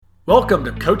Welcome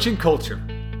to Coaching Culture,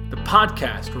 the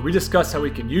podcast where we discuss how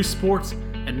we can use sports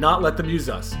and not let them use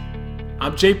us.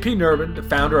 I'm JP Nurbin, the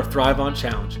founder of Thrive On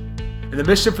Challenge, and the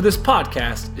mission for this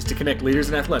podcast is to connect leaders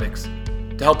in athletics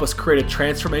to help us create a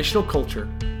transformational culture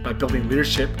by building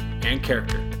leadership and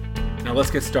character. Now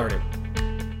let's get started.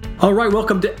 All right,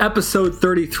 welcome to episode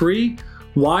 33,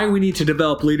 Why We Need to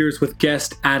Develop Leaders with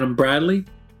guest Adam Bradley.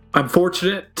 I'm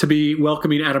fortunate to be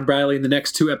welcoming Adam Bradley in the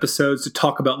next two episodes to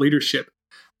talk about leadership.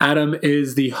 Adam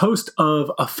is the host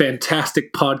of a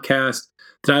fantastic podcast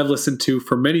that I've listened to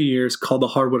for many years called The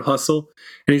Hardwood Hustle.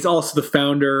 And he's also the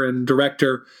founder and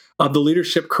director of the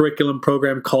leadership curriculum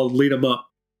program called Lead 'em Up.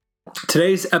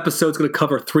 Today's episode is going to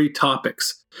cover three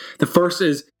topics. The first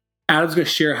is Adam's going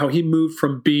to share how he moved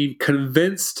from being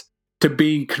convinced to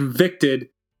being convicted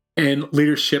in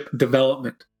leadership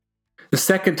development. The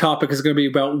second topic is going to be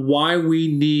about why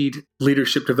we need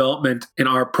leadership development in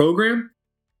our program.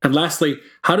 And lastly,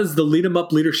 how does the Lead 'em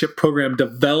Up leadership program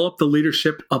develop the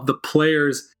leadership of the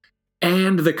players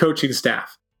and the coaching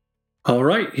staff? All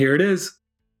right, here it is.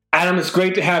 Adam, it's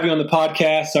great to have you on the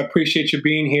podcast. I appreciate you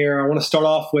being here. I want to start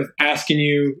off with asking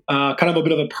you kind of a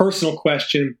bit of a personal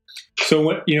question.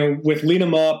 So, with Lead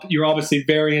 'em Up, you're obviously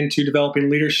very into developing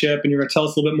leadership, and you're going to tell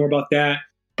us a little bit more about that.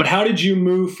 But how did you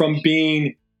move from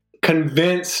being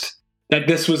convinced that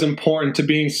this was important to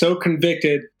being so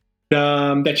convicted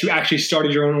that you actually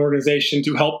started your own organization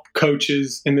to help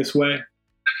coaches in this way?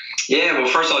 Yeah, well,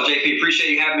 first of all, JP,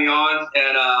 appreciate you having me on.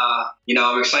 And,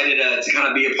 I'm excited to kind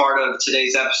of be a part of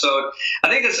today's episode. I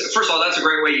think first of all, that's a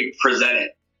great way you present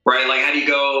it, right? Like, how do you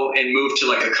go and move to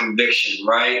like a conviction,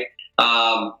 right?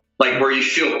 Like where you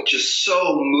feel just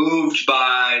so moved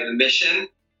by the mission,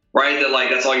 right? That like,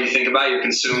 that's all you think about, you're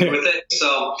consumed with it.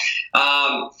 So,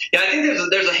 I think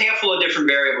there's a handful of different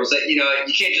variables that,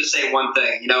 you can't just say one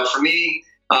thing. For me,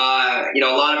 a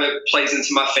lot of it plays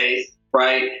into my faith,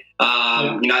 right?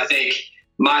 I think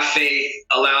my faith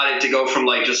allowed it to go from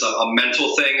like just a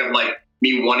mental thing of like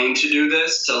me wanting to do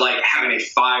this to like having a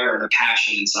fire and a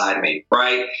passion inside me,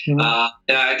 right? Mm-hmm.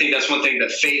 And I think that's one thing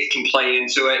that faith can play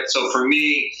into it. So for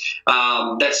me,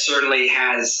 that certainly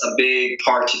has a big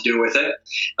part to do with it.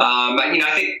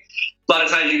 I think a lot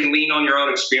of times you can lean on your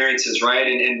own experiences, right?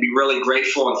 And be really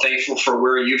grateful and thankful for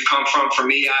where you've come from. For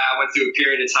me, I went through a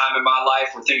period of time in my life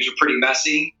where things were pretty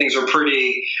messy. Things were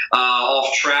pretty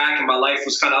off track, and my life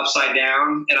was kind of upside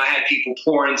down. And I had people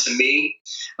pour into me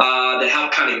that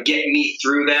helped kind of get me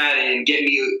through that and get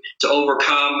me to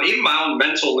overcome even my own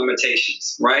mental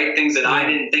limitations, right? Things that I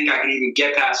didn't think I could even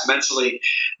get past mentally.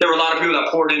 There were a lot of people that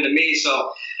poured into me.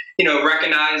 So,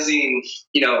 recognizing,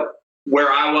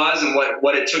 where I was and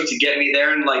what it took to get me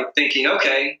there, and like thinking,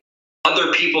 okay,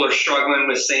 other people are struggling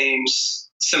with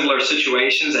similar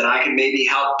situations, and I can maybe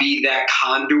help be that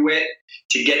conduit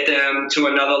to get them to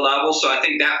another level. So I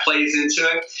think that plays into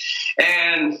it.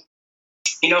 And,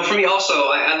 for me also,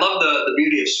 I love the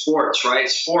beauty of sports, right?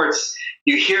 Sports,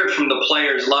 you hear it from the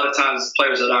players. A lot of times the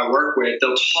players that I work with,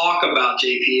 they'll talk about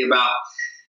JP about,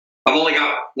 I've only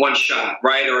got one shot,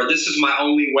 right? Or this is my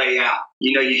only way out.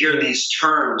 You hear these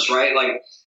terms, right? Like,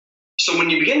 so when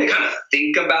you begin to kind of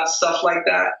think about stuff like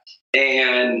that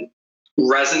and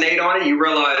resonate on it, you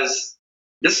realize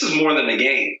this is more than a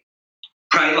game,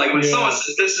 right? Like when someone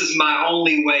says, this is my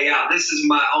only way out, this is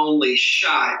my only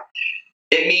shot,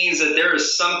 it means that there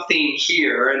is something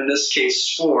here, in this case,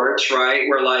 sports, right?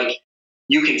 Where like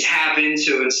you can tap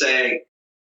into and say,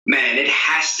 man, it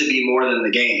has to be more than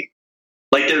the game.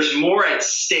 Like there's more at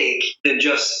stake than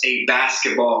just a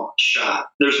basketball shot.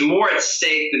 There's more at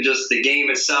stake than just the game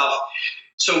itself.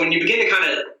 So when you begin to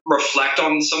kind of reflect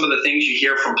on some of the things you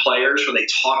hear from players when they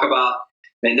talk about,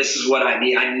 man, this is what I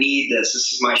need. I need this.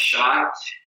 This is my shot.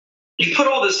 You put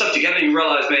all this stuff together and you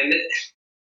realize, man,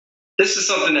 this is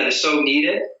something that is so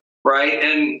needed, right?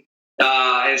 And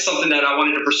something that I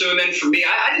wanted to pursue. And then for me,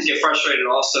 I just get frustrated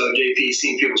also, JP,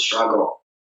 seeing people struggle.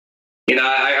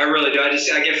 I really do.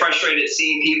 I get frustrated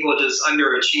seeing people just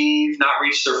underachieve, not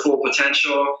reach their full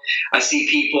potential. I see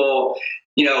people,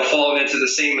 falling into the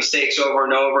same mistakes over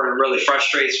and over, and it really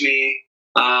frustrates me.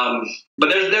 But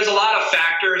there's a lot of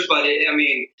factors, but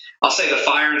I'll say the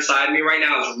fire inside me right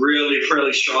now is really,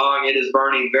 really strong. It is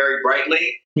burning very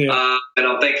brightly. Yeah. And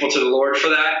I'm thankful to the Lord for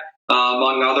that,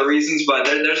 among other reasons. But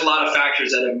there's a lot of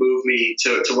factors that have moved me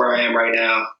to where I am right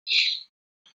now.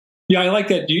 Yeah, I like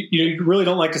that. You really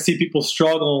don't like to see people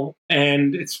struggle,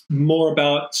 and it's more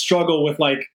about struggle with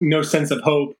like no sense of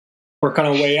hope or kind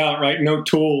of way out, right? No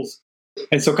tools.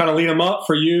 And so kind of Lead 'em Up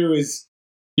for you is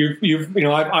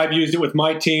I've used it with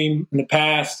my team in the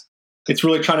past. It's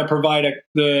really trying to provide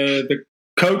the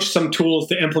coach some tools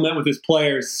to implement with his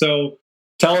players. So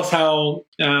tell us how,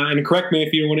 and correct me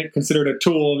if you wouldn't consider it a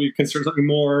tool, if you consider something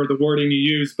more, the wording you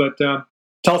use, but tell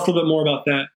us a little bit more about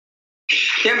that.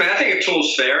 Yeah, man, I think a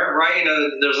tool's fair, right?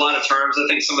 There's a lot of terms. I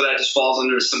think some of that just falls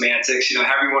under semantics,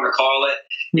 however you want to call it.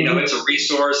 It's a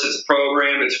resource, it's a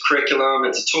program, it's a curriculum,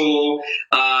 it's a tool.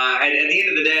 And at the end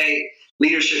of the day,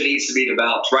 leadership needs to be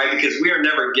developed, right? Because we are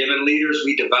never given leaders,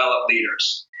 we develop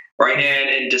leaders, right?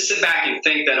 And to sit back and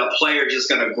think that a player is just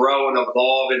going to grow and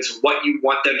evolve into what you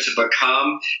want them to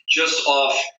become just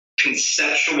off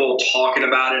conceptual talking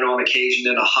about it on occasion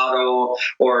in a huddle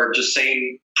or just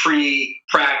saying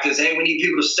pre-practice, hey, we need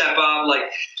people to step up. Like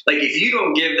if you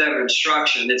don't give them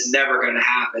instruction, it's never going to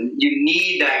happen. You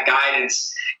need that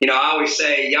guidance. I always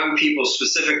say young people,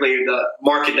 specifically the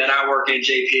market that I work in,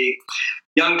 JP,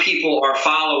 young people are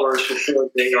followers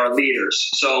before they are leaders.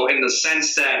 So in the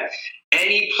sense that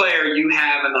any player you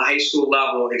have in the high school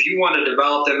level, if you want to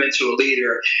develop them into a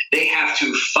leader, they have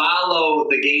to follow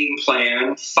the game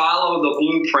plan, follow the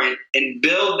blueprint, and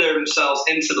build themselves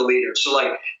into the leader. So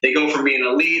they go from being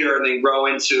a leader and then grow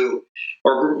into,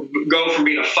 or go from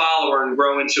being a follower and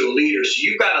grow into a leader. So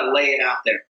you've got to lay it out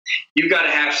there. You've got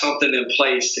to have something in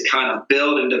place to kind of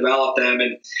build and develop them.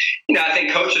 And, I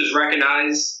think coaches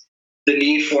recognize the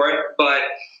need for it, but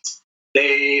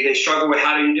they struggle with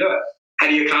how do you do it? How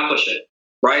do you accomplish it,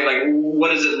 right? Like, what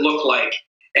does it look like?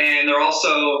 And they're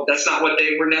also, that's not what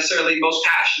they were necessarily most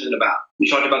passionate about.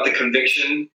 You talked about the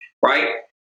conviction, right?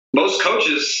 Most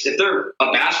coaches, if they're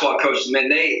a basketball coach, man,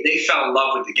 they fell in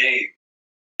love with the game.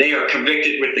 They are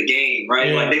convicted with the game, right?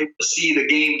 Yeah. Like they want to see the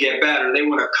game get better. They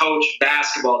want to coach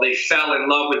basketball. They fell in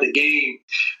love with the game.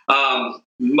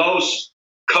 Most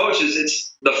coaches,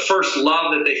 it's the first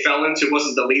love that they fell into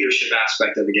wasn't the leadership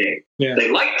aspect of the game. Yeah. They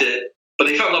liked it, but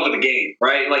they fell in love with the game,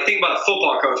 right? Like think about a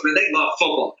football coach, man, they love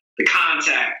football, the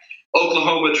contact,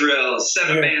 Oklahoma drills,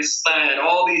 7-man sled,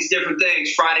 all these different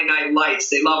things, Friday night lights.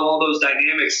 They love all those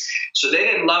dynamics. So they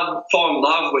didn't fall in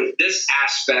love with this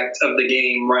aspect of the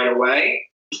game right away.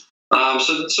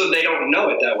 So they don't know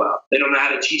it that well. They don't know how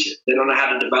to teach it. They don't know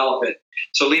how to develop it.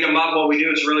 So Lead 'em Up, what we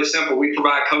do is really simple. We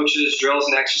provide coaches drills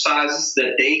and exercises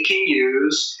that they can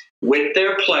use with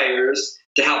their players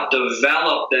to help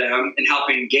develop them and help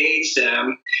engage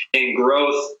them in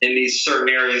growth in these certain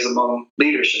areas among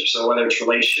leadership. So whether it's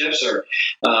relationships or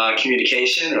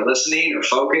communication or listening or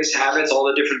focus, habits, all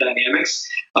the different dynamics,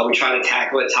 we try to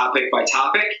tackle it topic by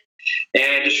topic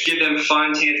and just give them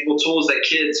fun, tangible tools that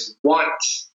kids want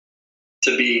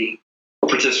to be a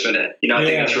participant in. I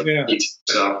think that's really neat.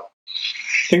 So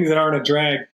things that aren't a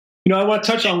drag. I want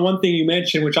to touch on one thing you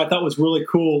mentioned, which I thought was really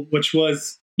cool, which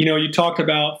was, you talked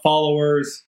about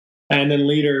followers and then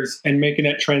leaders and making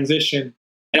that transition.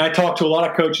 And I talked to a lot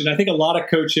of coaches. I think a lot of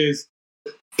coaches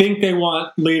think they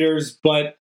want leaders,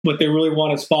 but what they really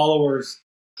want is followers.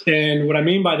 And what I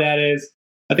mean by that is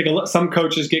I think some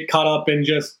coaches get caught up in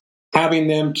just having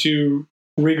them to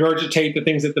regurgitate the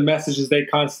things that the messages they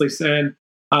constantly send,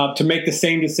 to make the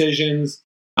same decisions.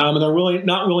 And they're really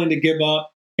not willing to give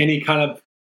up any kind of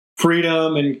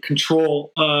freedom and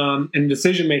control and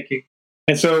decision making.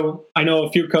 And so I know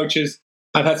a few coaches,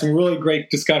 I've had some really great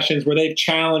discussions where they've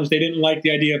challenged, they didn't like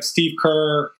the idea of Steve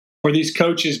Kerr or these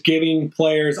coaches giving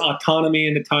players autonomy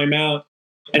in the timeout.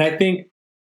 And I think,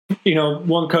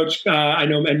 one coach I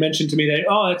know had mentioned to me that,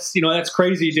 that's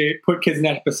crazy to put kids in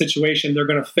that type of situation. They're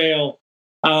going to fail.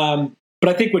 But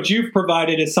I think what you've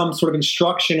provided is some sort of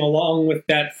instruction along with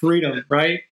that freedom,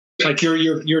 right? Like you're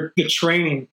the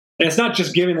training. And it's not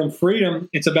just giving them freedom.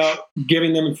 It's about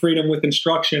giving them freedom with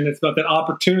instruction. It's about that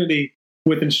opportunity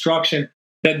with instruction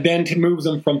that then moves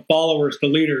them from followers to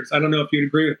leaders. I don't know if you'd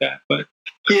agree with that, but.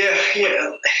 Yeah.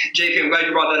 JP, I'm glad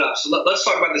you brought that up. So let's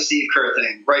talk about the Steve Kerr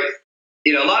thing, right?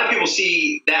 A lot of people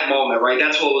see that moment, right?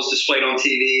 That's what was displayed on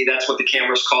TV. That's what the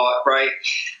cameras caught, right?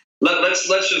 Let's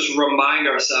just remind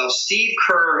ourselves, Steve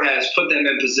Kerr has put them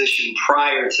in position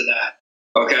prior to that.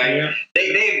 Okay, yeah. They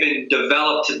have been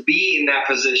developed to be in that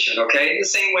position. Okay, the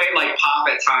same way like Pop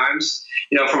at times,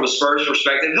 from a Spurs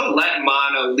perspective, he'll let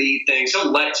Mono lead things. He'll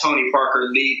let Tony Parker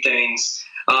lead things.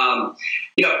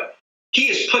 He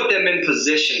has put them in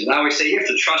position. I always say you have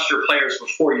to trust your players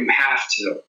before you have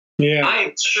to. Yeah. I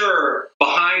am sure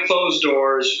behind closed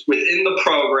doors within the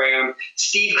program,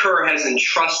 Steve Kerr has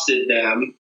entrusted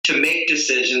them to make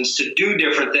decisions, to do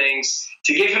different things,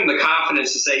 to give him the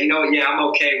confidence to say, I'm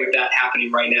okay with that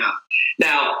happening right now.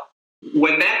 Now,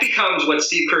 when that becomes what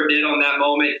Steve Kerr did on that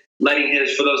moment,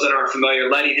 for those that aren't familiar,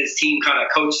 letting his team kind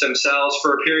of coach themselves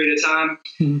for a period of time,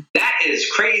 that is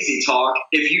crazy talk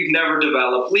if you've never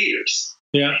developed leaders.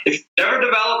 Yeah. If you never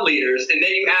develop leaders and then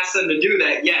you ask them to do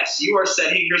that, yes, you are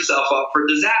setting yourself up for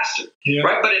disaster,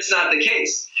 right? But it's not the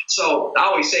case. So I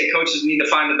always say coaches need to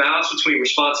find the balance between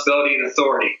responsibility and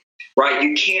authority, right?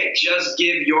 You can't just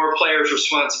give your players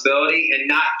responsibility and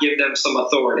not give them some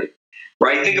authority,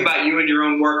 right? Think about you in your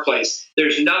own workplace.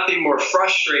 There's nothing more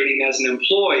frustrating as an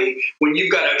employee when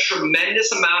you've got a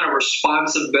tremendous amount of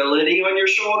responsibility on your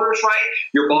shoulders, right?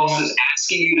 Your boss is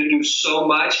asking you to do so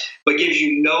much, but gives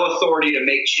you no authority to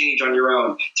make change on your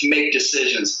own, to make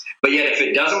decisions. But yet if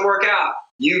it doesn't work out,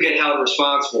 you get held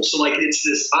responsible. So like it's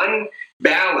this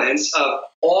unbalance of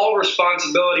all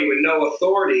responsibility with no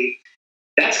authority.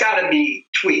 That's got to be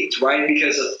tweaked, right?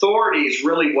 Because authority is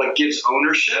really what gives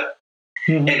ownership.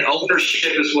 Mm-hmm. And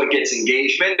ownership is what gets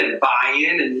engagement and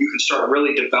buy-in, and you can start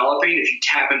really developing if you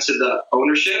tap into the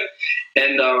ownership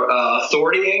and the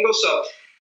authority angle. So,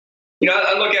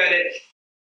 I look at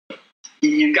it,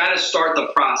 you've got to start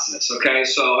the process, okay?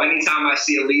 So anytime I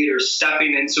see a leader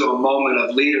stepping into a moment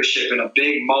of leadership in a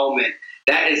big moment,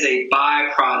 that is a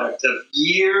byproduct of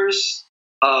years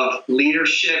of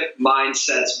leadership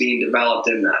mindsets being developed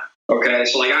in them. Okay,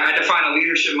 so like I define a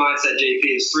leadership mindset,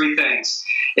 JP, as three things.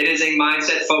 It is a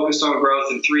mindset focused on growth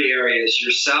in three areas: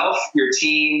 yourself, your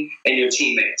team, and your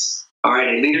teammates. All right,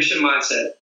 a leadership mindset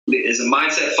is a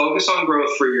mindset focused on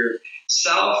growth for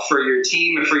yourself, for your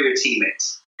team, and for your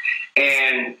teammates.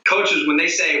 And coaches, when they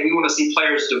say we want to see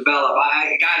players develop,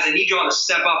 guys, I need you all to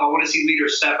step up. I want to see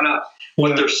leaders stepping up.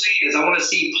 What they're saying is I want to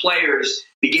see players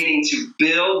beginning to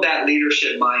build that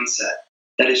leadership mindset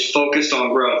that is focused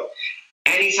on growth.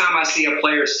 Anytime I see a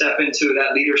player step into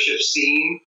that leadership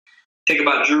scene, think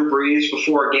about Drew Brees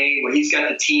before a game when he's got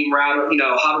the team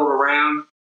huddled around.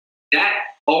 That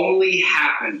only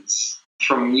happens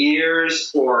from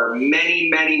years or many,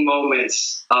 many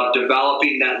moments of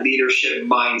developing that leadership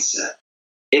mindset.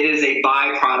 It is a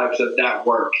byproduct of that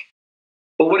work.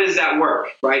 But what is that work,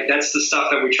 right? That's the stuff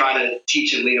that we try to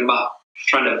teach and lead them up.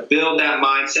 Trying to build that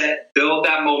mindset, build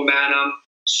that momentum,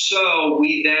 so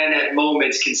we then at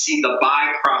moments can see the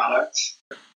byproduct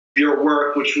of your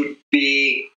work, which would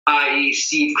be, i.e.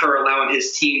 Steve Kerr allowing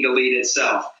his team to lead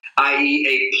itself, i.e.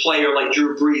 a player like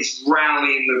Drew Brees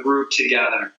rallying the group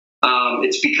together.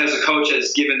 It's because a coach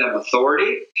has given them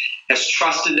authority, has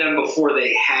trusted them before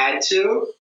they had to,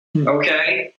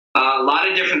 okay? A lot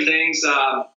of different things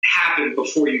happen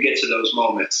before you get to those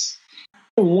moments.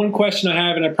 One question I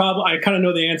have, and I kind of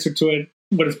know the answer to it,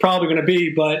 what it's probably going to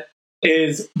be, but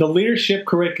is the leadership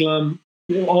curriculum,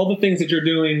 all the things that you're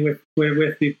doing with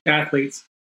the athletes,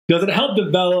 does it help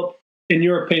develop, in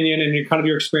your opinion and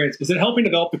your experience, is it helping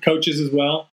develop the coaches as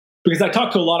well? Because I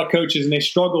talk to a lot of coaches and they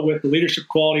struggle with the leadership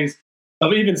qualities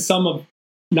of even some of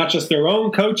not just their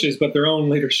own coaches, but their own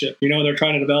leadership. They're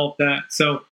trying to develop that.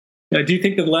 So do you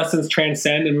think the lessons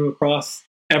transcend and move across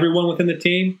everyone within the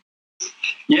team?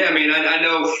 Yeah, I mean, I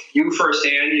know you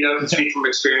firsthand, can speak from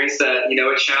experience that,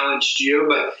 it challenged you.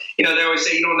 But, they always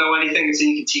say you don't know anything until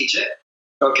you can teach it.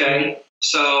 Okay.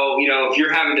 So, if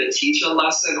you're having to teach a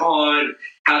lesson on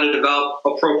how to develop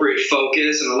appropriate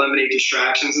focus and eliminate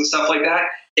distractions and stuff like that,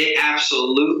 it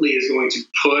absolutely is going to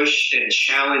push and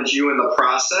challenge you in the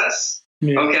process.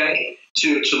 Yeah. Okay.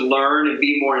 To learn and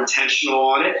be more intentional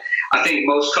on it. I think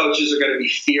most coaches are going to be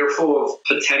fearful of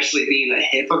potentially being a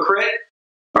hypocrite.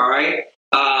 All right.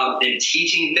 And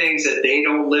teaching things that they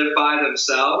don't live by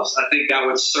themselves. I think that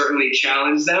would certainly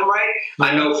challenge them, right? Mm-hmm.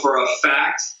 I know for a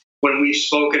fact when we've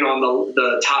spoken on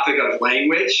the topic of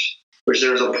language, which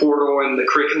there's a portal in the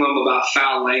curriculum about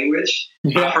foul language.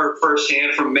 Yeah. I've heard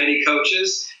firsthand from many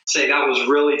coaches say that was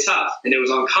really tough and it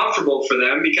was uncomfortable for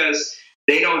them because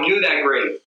they don't do that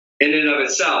great in and of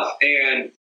itself.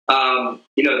 And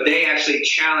they actually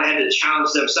had to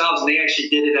challenge themselves, and they actually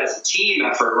did it as a team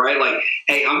effort, right? Like,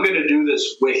 hey, I'm going to do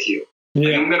this with you. Yeah.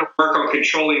 Like, I'm going to work on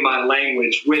controlling my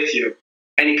language with you.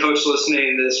 Any coach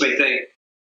listening to this may think,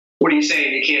 what are you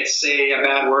saying? You can't say a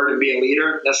bad word and be a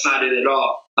leader? That's not it at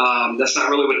all. That's not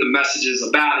really what the message is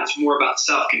about. It's more about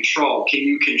self-control. Can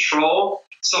you control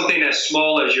something as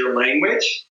small as your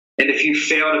language? And if you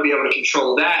fail to be able to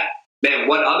control that, man,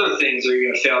 what other things are you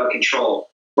going to fail to control?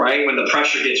 Right? When the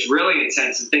pressure gets really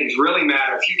intense and things really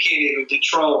matter, if you can't even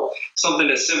control something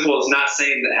as simple as not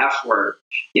saying the F word,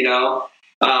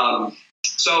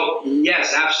 So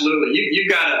yes, absolutely. You've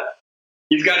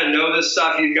got to know this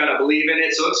stuff. You've got to believe in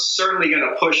it. So it's certainly going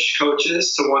to push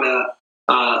coaches to want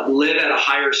to live at a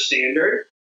higher standard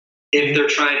if they're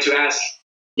trying to ask,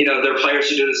 their players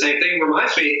to do the same thing.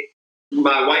 Reminds me,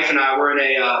 my wife and I were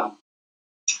in a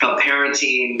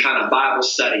parenting kind of Bible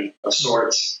study of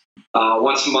sorts.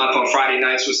 Once a month on Friday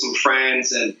nights with some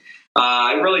friends, and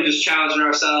really just challenging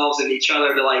ourselves and each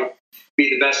other to be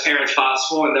the best parents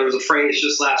possible. And there was a phrase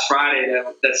just last Friday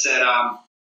that said,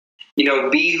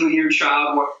 be who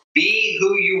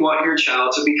you want your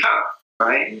child to become,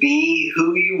 right? Be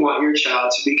who you want your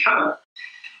child to become.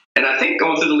 And I think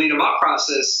going through the Lead 'em Up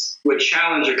process would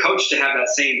challenge a coach to have that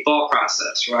same thought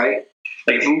process, right?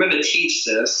 Like, if I'm going to teach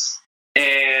this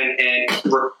and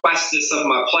request this of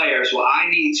my players, well, I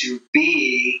need to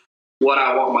be what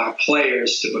I want my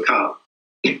players to become.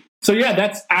 So yeah,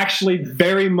 that's actually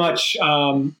very much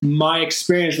my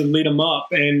experience with Lead 'em Up.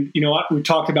 And we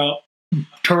talked about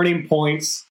turning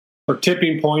points or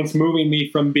tipping points, moving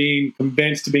me from being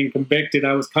convinced to being convicted.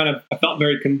 I felt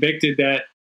very convicted that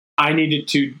I needed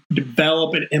to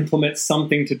develop and implement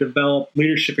something to develop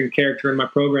leadership and character in my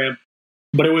program.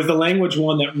 But it was the language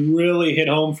one that really hit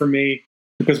home for me,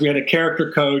 because we had a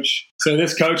character coach. So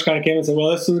this coach kind of came and said,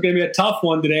 well, this is going to be a tough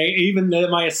one today. Even though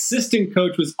my assistant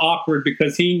coach was awkward,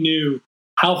 because he knew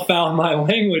how foul my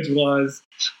language was,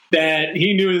 that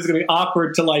he knew it was going to be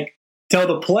awkward to tell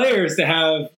the players to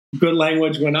have good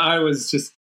language when I was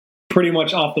just pretty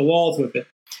much off the walls with it.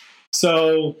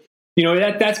 So,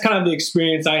 that's kind of the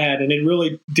experience I had. And it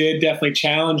really did definitely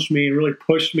challenge me and really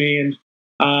pushed me. And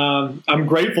I'm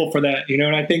grateful for that,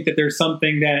 and I think that there's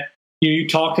something that you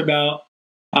talked about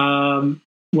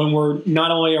when we're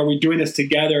not only are we doing this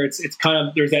together, it's kind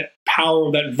of, there's that power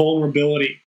of that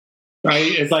vulnerability, right?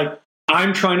 It's like,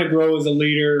 I'm trying to grow as a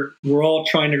leader. We're all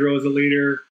trying to grow as a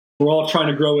leader. We're all trying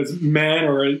to grow as men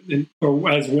or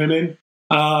as women,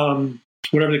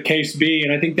 whatever the case be.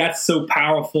 And I think that's so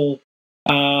powerful,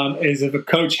 is if a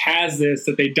coach has this,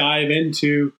 that they dive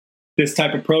into this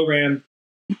type of program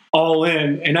all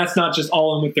in. And that's not just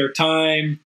all in with their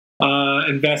time,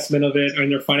 investment of it,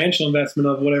 and their financial investment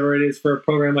of whatever it is for a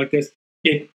program like this.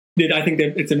 I think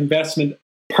that it's an investment,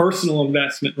 personal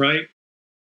investment, right?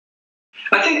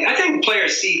 I think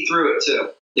players see through it too.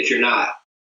 If you're not,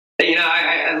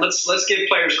 let's give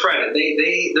players credit.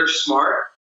 They're smart.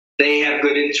 They have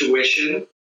good intuition,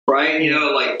 right?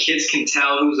 Like, kids can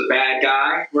tell who's a bad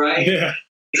guy, right? Yeah.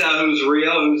 Tell who's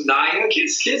real, who's not.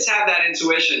 Kids have that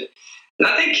intuition, and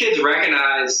I think kids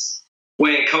recognize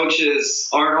when coaches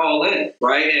aren't all in,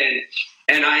 right?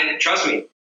 And I trust me,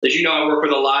 as you know, I work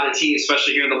with a lot of teams,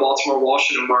 especially here in the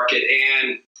Baltimore-Washington market.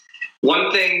 And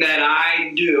one thing that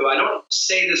I do, I don't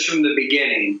say this from the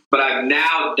beginning, but I've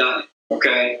now done it,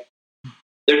 okay?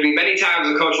 There'd be many times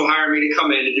a coach will hire me to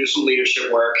come in to do some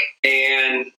leadership work,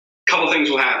 and a couple things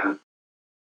will happen.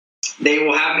 They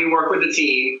will have me work with the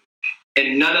team,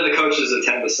 and none of the coaches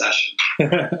attend the session.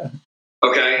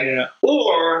 Okay? Yeah.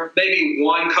 Or maybe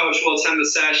one coach will attend the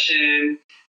session.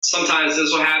 Sometimes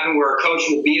this will happen where a coach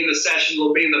will be in the session,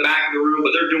 they'll be in the back of the room,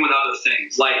 but they're doing other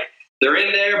things. Like, they're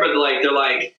in there, but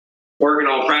they're working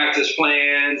on practice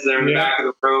plans. They're in the back of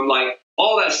the room,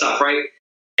 all that stuff, right?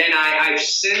 And I've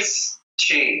since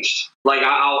changed.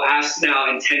 I'll ask now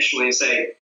intentionally and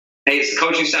say, hey, is the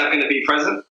coaching staff going to be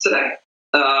present today?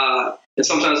 And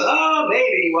sometimes,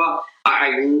 maybe. Well,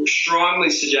 I strongly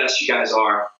suggest you guys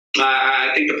are.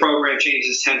 I think the program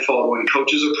changes tenfold when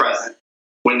coaches are present,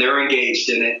 when they're engaged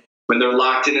in it, when they're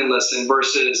locked in and listen,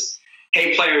 versus,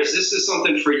 hey, players, this is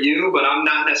something for you, but I'm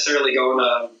not necessarily going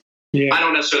to, I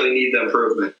don't necessarily need the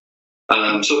improvement.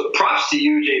 So props to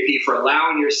you, JP, for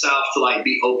allowing yourself to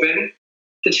be open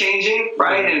to changing,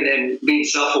 right? And being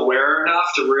self-aware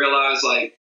enough to realize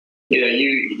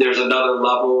there's another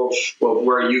level of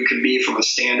where you can be from a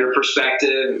standard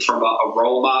perspective and from a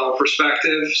role model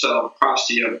perspective. So props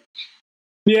to you.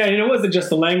 Yeah, it wasn't just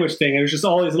the language thing. It was just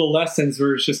all these little lessons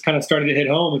where it's just kind of starting to hit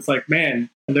home. It's like, man,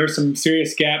 there's some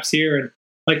serious gaps here. And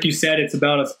like you said, it's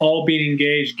about us all being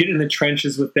engaged, getting in the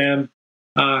trenches with them,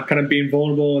 kind of being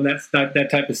vulnerable, and that's that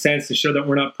type of sense to show that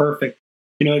we're not perfect.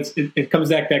 It comes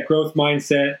back that growth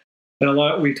mindset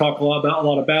that we talk a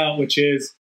lot about, which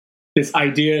is this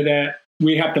idea that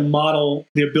we have to model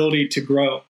the ability to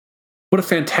grow. What a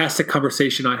fantastic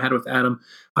conversation I had with Adam.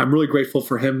 I'm really grateful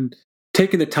for him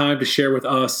taking the time to share with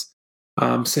us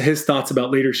his thoughts about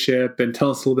leadership and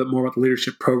tell us a little bit more about the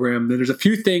leadership program. And there's a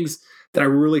few things that I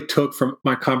really took from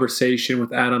my conversation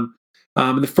with Adam.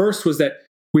 And the first was that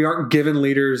we aren't given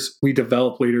leaders, we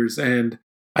develop leaders. And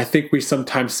I think we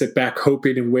sometimes sit back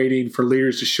hoping and waiting for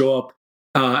leaders to show up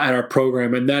at our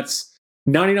program. And that's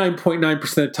 99.9%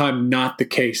 of the time not the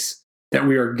case, that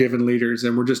we are given leaders,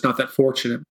 and we're just not that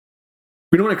fortunate.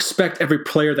 We don't expect every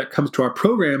player that comes to our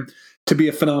program to be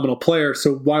a phenomenal player,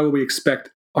 so why would we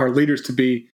expect our leaders to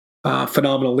be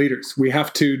phenomenal leaders? We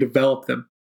have to develop them.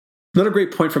 Another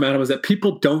great point from Adam is that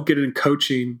people don't get into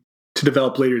coaching to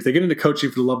develop leaders. They get into coaching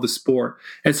for the love of the sport.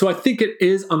 And so I think it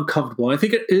is uncomfortable. I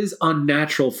think it is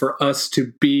unnatural for us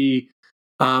to be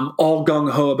all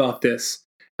gung-ho about this.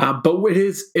 But it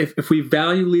is, if we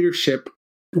value leadership,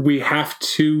 we have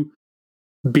to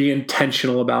be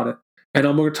intentional about it. And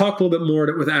I'm going to talk a little bit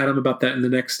more with Adam about that in the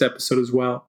next episode as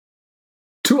well.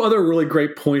 Two other really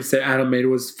great points that Adam made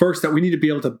was, first, that we need to be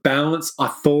able to balance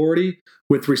authority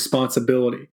with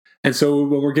responsibility. And so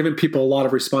when we're giving people a lot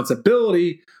of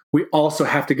responsibility, we also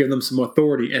have to give them some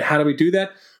authority. And how do we do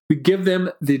that? We give them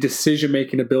the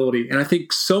decision-making ability. And I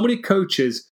think so many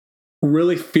coaches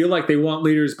really feel like they want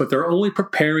leaders, but they're only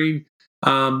preparing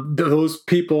those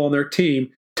people on their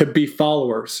team to be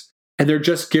followers. And they're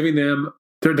just giving them,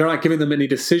 they're not giving them any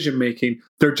decision-making.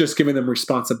 They're just giving them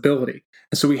responsibility.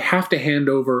 And so we have to hand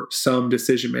over some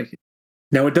decision-making.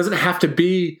 Now, it doesn't have to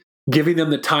be giving them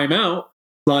the timeout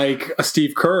like a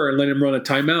Steve Kerr and letting him run a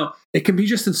timeout. It can be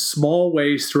just in small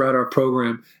ways throughout our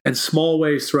program and small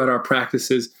ways throughout our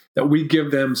practices that we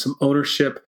give them some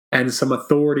ownership and some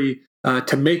authority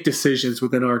to make decisions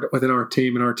within our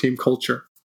team and our team culture.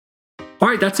 All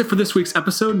right, that's it for this week's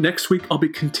episode. Next week, I'll be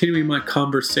continuing my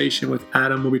conversation with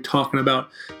Adam. We'll be talking about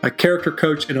a character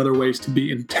coach and other ways to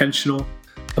be intentional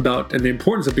about, and the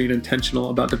importance of being intentional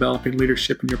about developing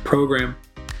leadership in your program.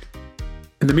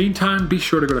 In the meantime, be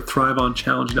sure to go to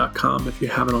thriveonchallenge.com if you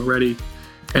haven't already,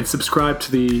 and subscribe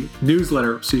to the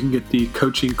newsletter so you can get the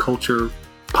Coaching Culture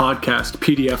podcast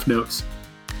PDF notes.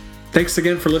 Thanks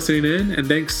again for listening in, and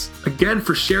thanks again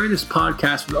for sharing this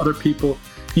podcast with other people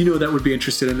you know that would be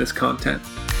interested in this content.